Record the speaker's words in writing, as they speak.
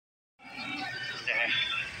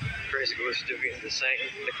Crazy Glue is doing the same.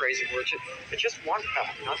 The Crazy Glue. It's just one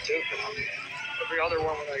pack, not two pack. Every other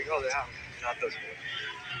one when I go, they have not this one.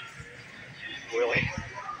 Really?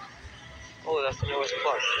 Oh, that's the newest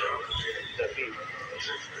plush. The beat.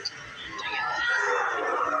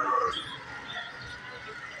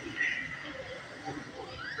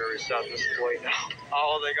 Very sad display now.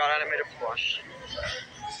 Oh, they got animated plush.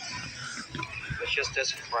 It's just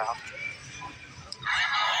this crap.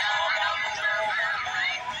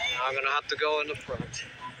 Now I'm gonna have to go in the front.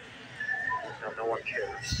 No one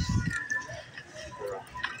cares.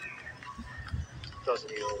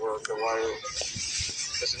 Doesn't even work. The wire.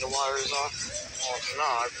 Isn't the wires off? Well, it's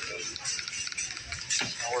not. It's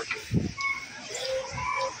not working.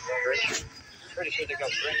 Pretty sure they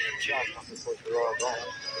got drinking junk before they're all gone.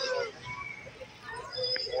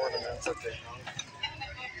 Ornaments that they hung.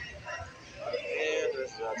 And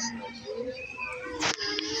there's that stuff.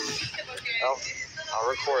 Well, I'll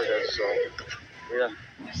record it, so yeah.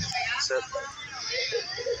 That's it.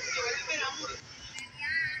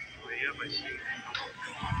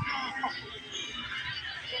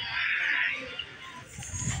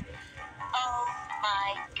 Oh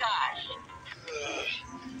my gosh.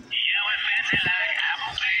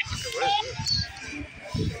 What is this?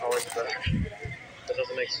 Oh, it's back. That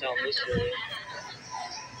doesn't make sound this way.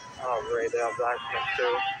 Oh, great, they have that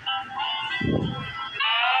too.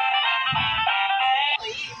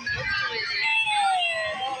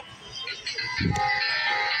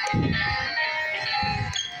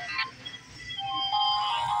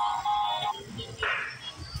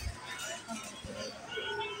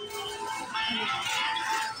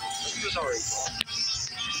 This was already gone.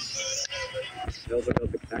 Those are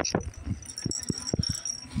the connection.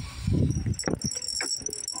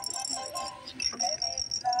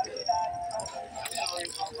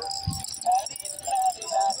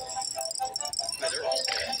 Are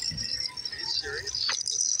you serious?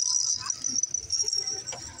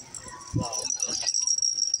 Wow.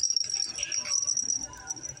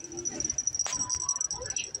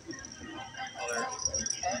 Oh, there.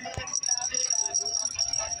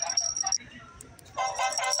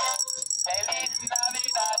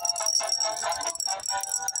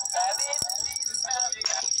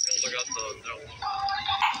 Look out the no.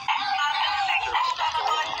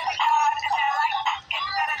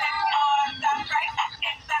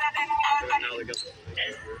 Now they got the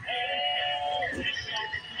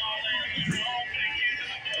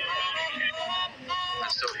I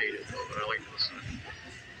still hate it though, but I like this one.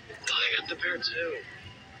 Oh, they got the bear too.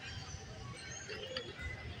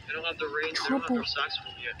 They don't have the range, they don't have their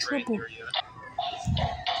saxophone yet, trained here yet.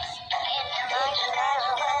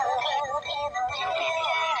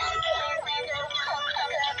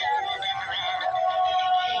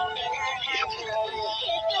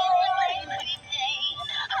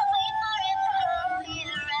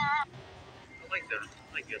 I like that.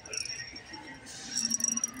 I get that.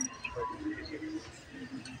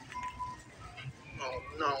 Oh,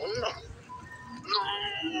 no. No!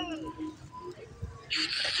 You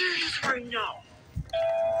serious right now?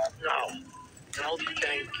 No. No,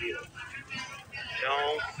 thank you. No,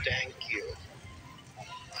 thank you. Oh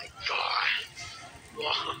my God.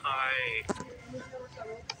 Why?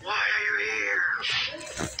 Why are you here?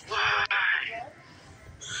 Why?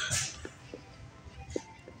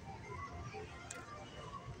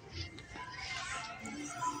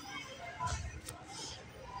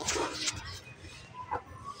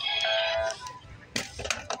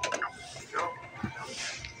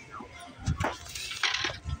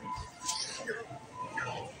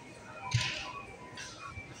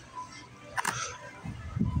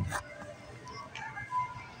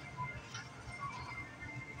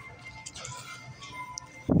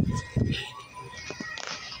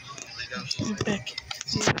 You're back.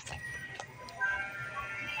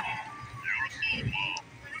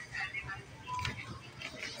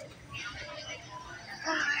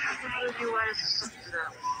 How did you let us listen to that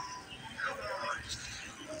one? Come on.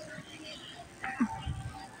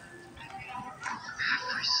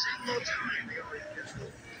 Every single time we always get to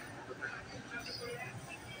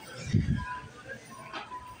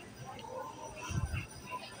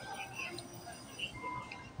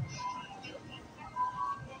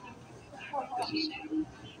This is cute.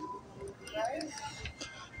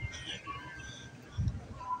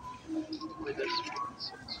 Look at this.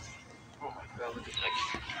 Oh my God, look at that.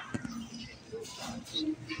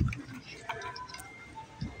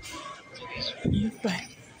 You're back.